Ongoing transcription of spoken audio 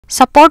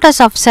Supporters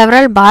of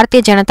several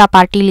Bharatiya Janata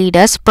Party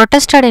leaders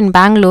protested in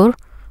Bangalore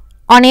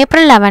on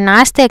April 11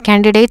 as their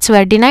candidates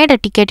were denied a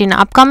ticket in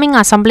upcoming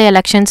assembly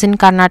elections in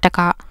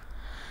Karnataka.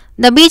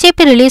 The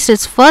BJP released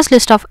its first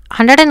list of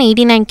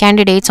 189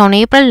 candidates on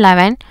April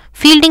 11,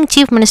 fielding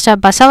Chief Minister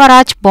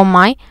Basavaraj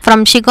Bommai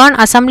from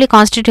Shiggaon Assembly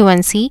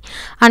constituency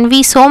and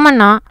V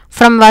Somanna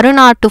from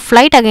Varuna to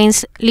fight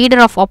against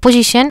leader of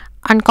opposition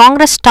and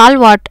Congress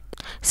stalwart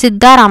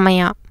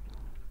Siddaramaiah.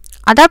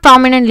 Other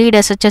prominent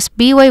leaders such as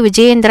B Y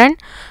Vijayendra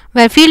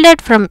were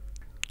fielded from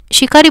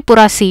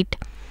Shikaripura seat.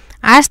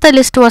 As the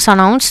list was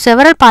announced,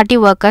 several party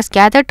workers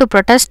gathered to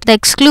protest the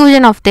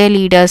exclusion of their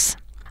leaders.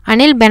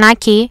 Anil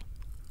Benake,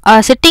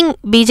 a sitting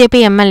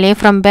BJP MLA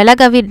from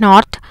Belagavi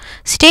North,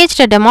 staged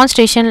a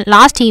demonstration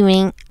last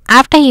evening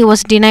after he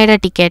was denied a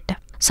ticket.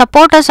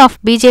 Supporters of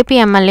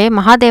BJP MLA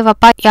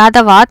Mahadevappa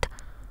Yadavat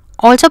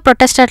also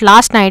protested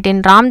last night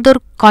in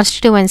Ramdurg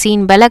constituency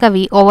in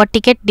Belagavi over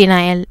ticket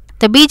denial.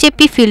 The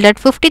BJP fielded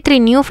 53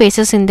 new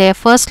faces in their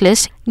first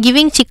list,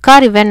 giving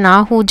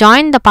Shikaripura, who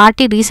joined the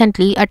party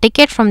recently, a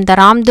ticket from the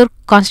Ramdurg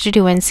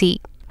constituency.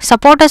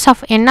 Supporters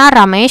of N.R.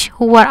 Ramesh,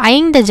 who were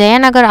eyeing the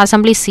Jayanagar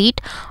assembly seat,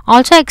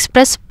 also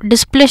expressed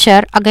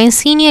displeasure against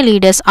senior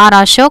leaders R.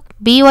 Ashok,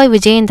 B Y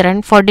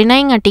Vijayendra for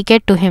denying a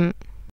ticket to him.